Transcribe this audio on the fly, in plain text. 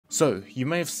So, you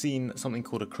may have seen something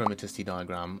called a chromaticity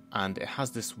diagram, and it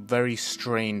has this very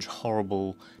strange,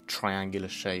 horrible, triangular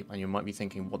shape, and you might be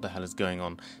thinking, what the hell is going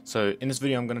on? So, in this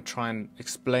video I'm going to try and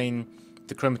explain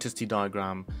the chromaticity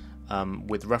diagram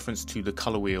with reference to the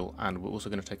color wheel, and we're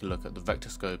also going to take a look at the vector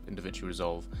scope in DaVinci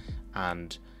Resolve,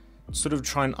 and sort of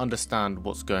try and understand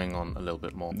what's going on a little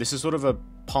bit more. This is sort of a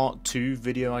part 2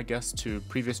 video, I guess, to a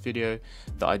previous video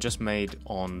that I just made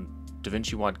on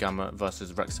DaVinci wide gamut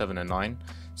versus Rec 7 and 9.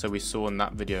 So we saw in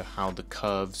that video how the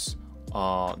curves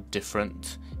are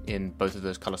different in both of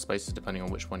those color spaces depending on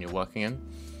which one you're working in.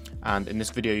 And in this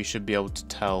video you should be able to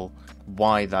tell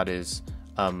why that is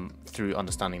through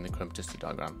understanding the chromaticity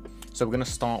diagram. So we're going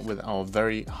to start with our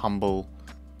very humble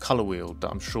color wheel that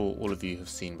I'm sure all of you have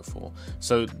seen before.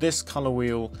 So this color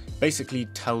wheel basically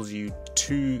tells you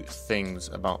two things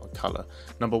about a color.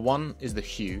 Number one is the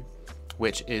hue,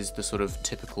 which is the sort of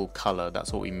typical color.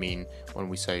 That's what we mean when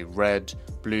we say red,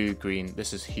 blue, green.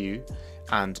 This is hue,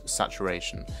 and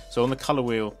saturation. So on the color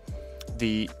wheel,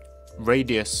 the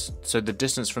radius, so the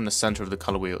distance from the center of the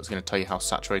color wheel is going to tell you how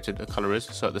saturated a color is.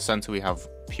 So at the center we have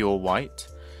pure white,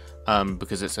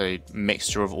 because it's a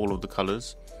mixture of all of the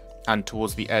colors, and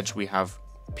towards the edge we have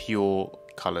pure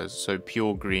colors, so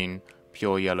pure green,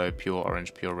 pure yellow, pure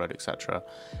orange, pure red, etc.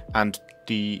 And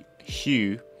the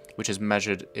hue, which is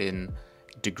measured in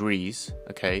degrees,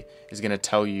 okay, is going to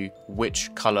tell you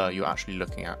which color you're actually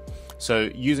looking at. So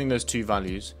using those two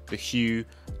values, the hue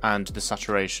and the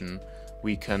saturation,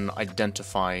 we can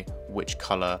identify which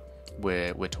color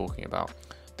we're talking about.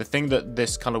 The thing that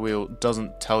this color wheel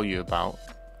doesn't tell you about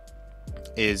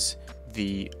is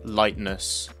the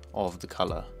lightness of the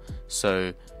color,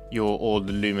 so or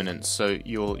the luminance. So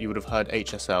you would have heard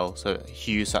HSL, so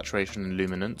hue, saturation, and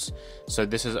luminance. So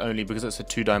this is only because it's a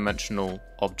two-dimensional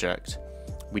object.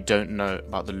 We don't know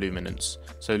about the luminance.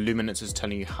 So luminance is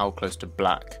telling you how close to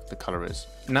black the color is.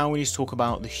 Now we need to talk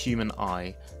about the human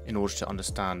eye in order to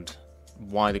understand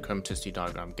why the chromaticity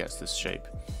diagram gets this shape.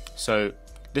 So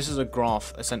this is a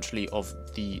graph essentially of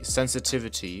the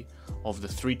sensitivity of the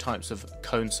three types of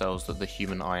cone cells that the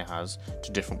human eye has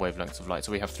to different wavelengths of light.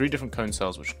 So we have three different cone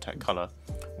cells which detect color,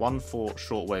 one for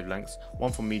short wavelengths,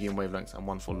 one for medium wavelengths, and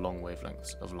one for long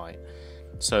wavelengths of light.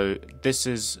 So this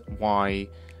is why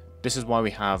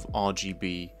we have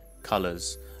RGB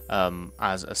colors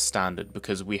as a standard,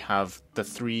 because we have the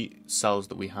three cells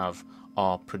that we have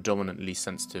are predominantly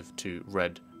sensitive to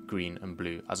red, green, and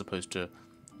blue, as opposed to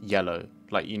yellow,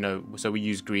 like, you know, so we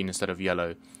use green instead of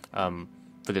yellow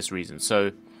for this reason.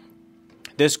 So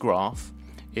this graph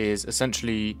is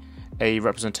essentially a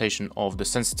representation of the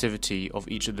sensitivity of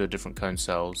each of the different cone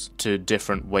cells to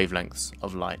different wavelengths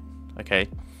of light, okay?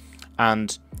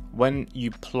 And when you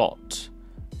plot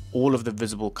all of the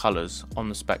visible colors on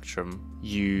the spectrum,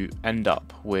 you end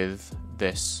up with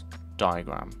this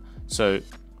diagram. So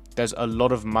there's a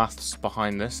lot of maths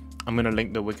behind this. I'm going to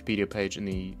link the Wikipedia page in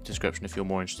the description if you're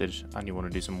more interested and you want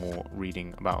to do some more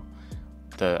reading about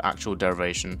the actual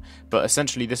derivation. But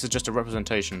essentially this is just a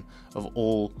representation of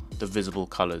all the visible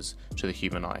colors to the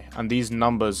human eye. And these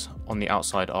numbers on the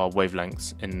outside are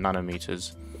wavelengths in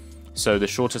nanometers. So the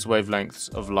shortest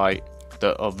wavelengths of light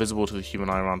that are visible to the human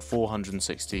eye are around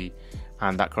 460,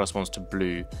 and that corresponds to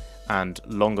blue, and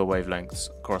longer wavelengths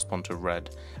correspond to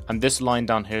red. And this line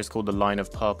down here is called the line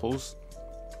of purples.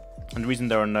 And the reason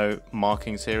there are no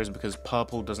markings here is because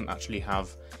purple doesn't actually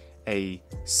have a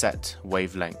set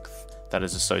wavelength that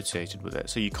is associated with it.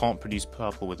 So you can't produce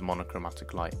purple with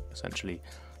monochromatic light, essentially.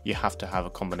 You have to have a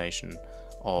combination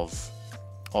of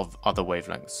other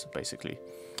wavelengths, basically.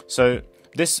 So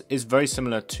this is very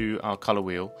similar to our color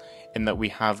wheel in that we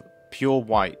have pure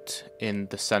white in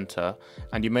the center,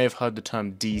 and you may have heard the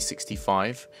term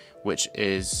D65, which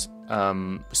is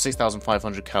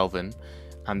 6500 Kelvin,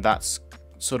 and that's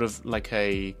sort of like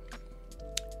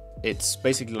it's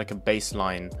basically like a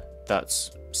baseline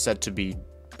that's said to be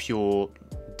pure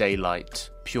daylight,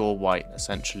 pure white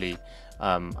essentially,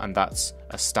 and that's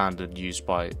a standard used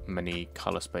by many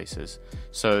color spaces.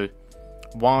 So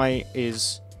why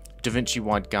is DaVinci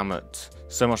wide gamut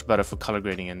so much better for color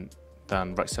grading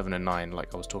than Rec 7 and 9,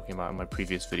 like I was talking about in my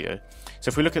previous video? So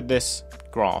if we look at this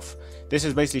graph, this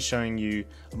is basically showing you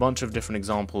a bunch of different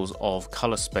examples of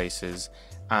color spaces,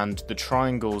 and the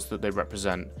triangles that they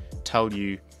represent tell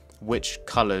you which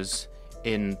colors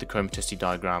in the chromaticity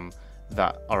diagram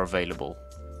that are available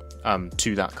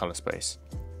to that color space.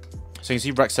 So you can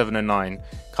see Rec 7 and 9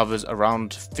 covers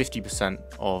around 50%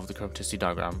 of the chromaticity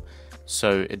diagram,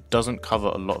 so it doesn't cover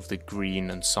a lot of the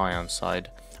green and cyan side.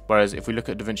 Whereas if we look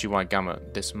at DaVinci wide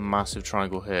gamut, this massive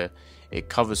triangle here, it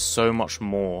covers so much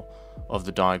more of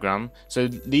the diagram. So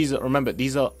these are, remember,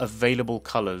 these are available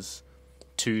colors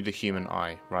to the human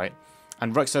eye, right?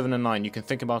 And Rec 7 and 9, you can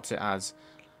think about it as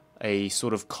a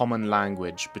sort of common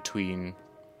language between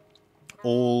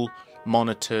all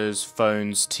monitors,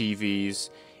 phones, TVs.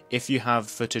 If you have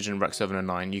footage in Rec 7 and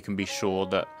 9, you can be sure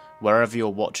that wherever you're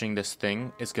watching this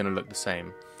thing, it's going to look the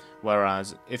same.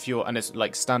 Whereas if you're, and it's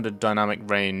like standard dynamic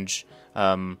range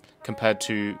compared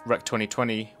to Rec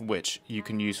 2020, which you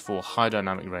can use for high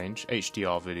dynamic range,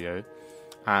 HDR video.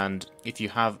 And if you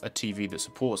have a TV that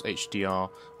supports HDR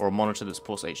or a monitor that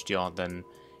supports HDR, then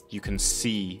you can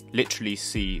see, literally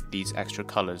see these extra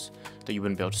colors that you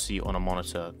wouldn't be able to see on a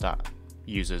monitor that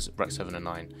uses Rec 7 and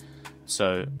 9.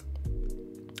 So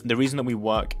the reason that we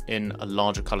work in a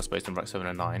larger color space than Rec 7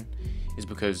 and 9 is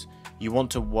because you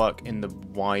want to work in the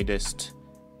widest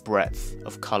breadth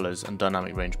of colors and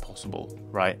dynamic range possible,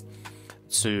 right?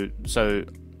 So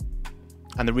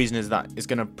and the reason is that it's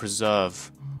going to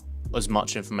preserve as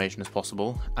much information as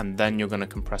possible, and then you're going to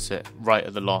compress it right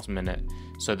at the last minute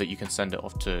so that you can send it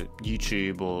off to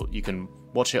YouTube, or you can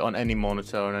watch it on any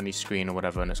monitor, on any screen or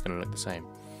whatever, and it's going to look the same.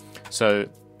 So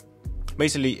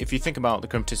basically, if you think about the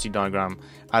chromaticity diagram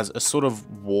as a sort of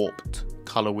warped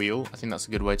color wheel, I think that's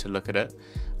a good way to look at it.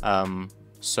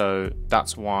 So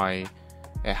that's why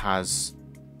it has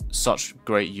such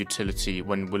great utility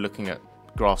when we're looking at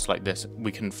graphs like this.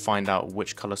 We can find out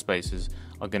which color spaces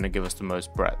are going to give us the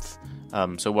most breadth.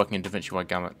 So working in DaVinci Wide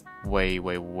Gamut, way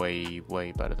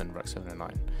better than Rec 7 and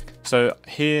 9. So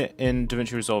here in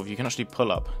DaVinci Resolve, you can actually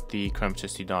pull up the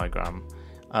chromaticity diagram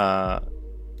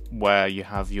where you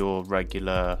have your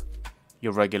regular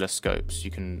scopes.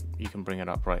 You can bring it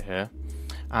up right here,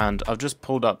 and I've just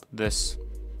pulled up this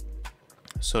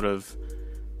sort of,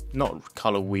 not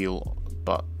color wheel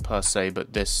but per se,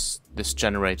 but this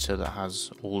generator that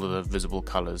has all of the visible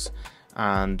colors,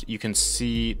 and you can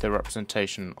see the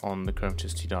representation on the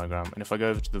chromaticity diagram. And if I go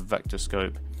over to the vector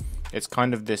scope, it's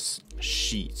kind of this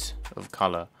sheet of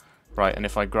color, right? And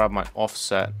if I grab my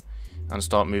offset and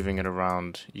start moving it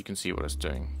around, you can see what it's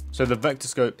doing. So the vector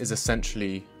scope is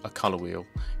essentially a color wheel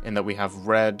in that we have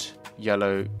red,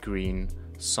 yellow, green,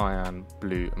 cyan,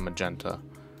 blue, and magenta.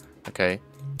 Okay,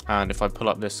 and if I pull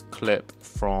up this clip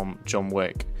from John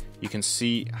Wick, you can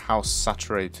see how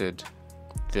saturated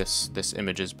this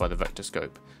image is by the vector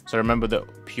scope. So remember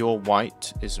that pure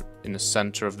white is in the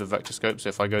center of the vector scope. So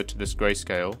if I go to this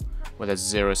grayscale where there's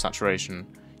zero saturation,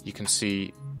 you can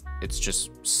see it's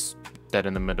just dead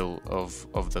in the middle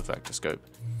of the vector scope.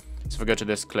 So if I go to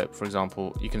this clip, for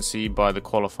example, you can see by the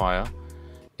qualifier,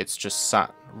 it's just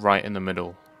sat right in the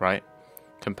middle, right?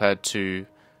 Compared to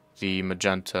the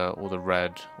magenta or the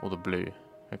red or the blue,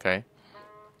 okay?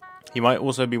 You might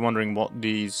also be wondering what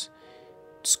these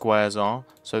squares are.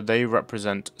 So they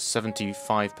represent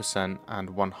 75% and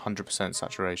 100%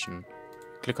 saturation.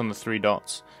 Click on the three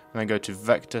dots and then go to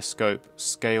vector scope,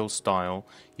 scale style.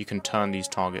 You can turn these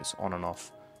targets on and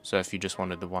off. So if you just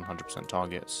wanted the 100%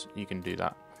 targets, you can do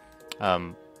that. But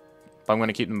I'm going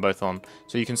to keep them both on.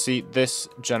 So you can see this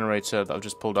generator that I've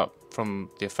just pulled up from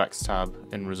the effects tab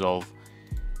in Resolve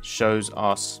shows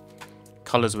us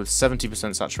colors with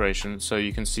 70% saturation. So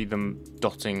you can see them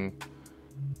dotting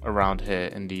around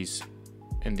here in these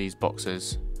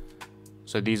boxes.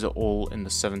 So these are all in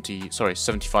the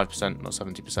 75%, not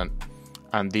 70%,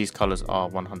 and these colors are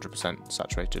 100%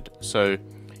 saturated. So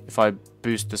if I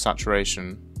boost the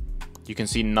saturation, you can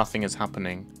see nothing is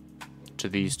happening to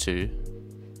these two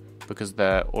because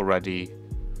they're already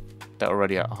at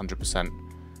 100%.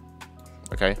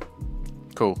 Okay,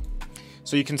 cool.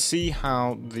 So you can see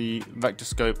how the vector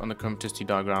scope and the chromaticity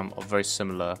diagram are very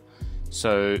similar.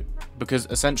 So because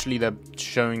essentially they're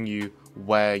showing you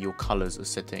where your colors are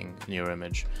sitting in your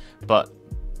image, but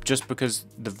just because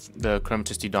the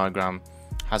chromaticity diagram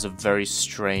has a very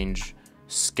strange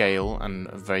scale and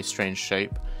a very strange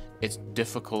shape, it's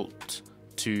difficult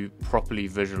to properly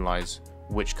visualize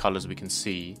which colors we can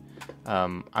see,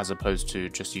 as opposed to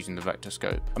just using the vector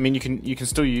scope. I mean, you can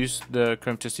still use the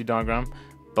chromaticity diagram,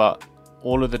 but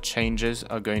all of the changes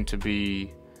are going to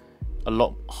be a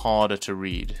lot harder to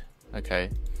read. Okay,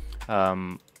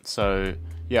 so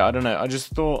yeah, I don't know.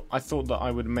 I thought that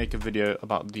I would make a video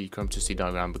about the chromaticity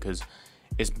diagram because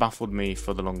it's baffled me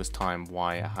for the longest time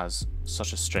why it has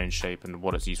such a strange shape and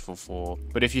what it's useful for.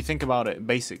 But if you think about it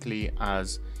basically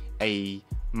as a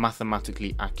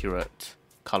mathematically accurate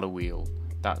color wheel,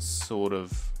 that's sort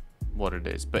of what it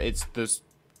is. But it's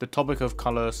the topic of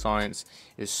color science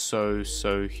is so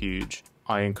huge.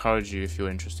 I encourage you, if you're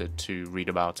interested, to read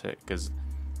about it, because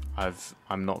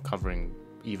I'm not covering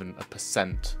even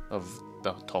 1% of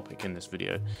the topic in this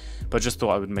video, but just thought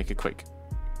I would make a quick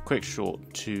quick short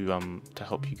to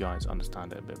help you guys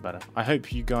understand it a bit better. I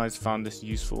hope you guys found this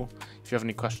useful. If you have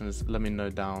any questions, let me know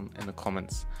down in the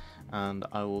comments, and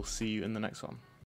I will see you in the next one.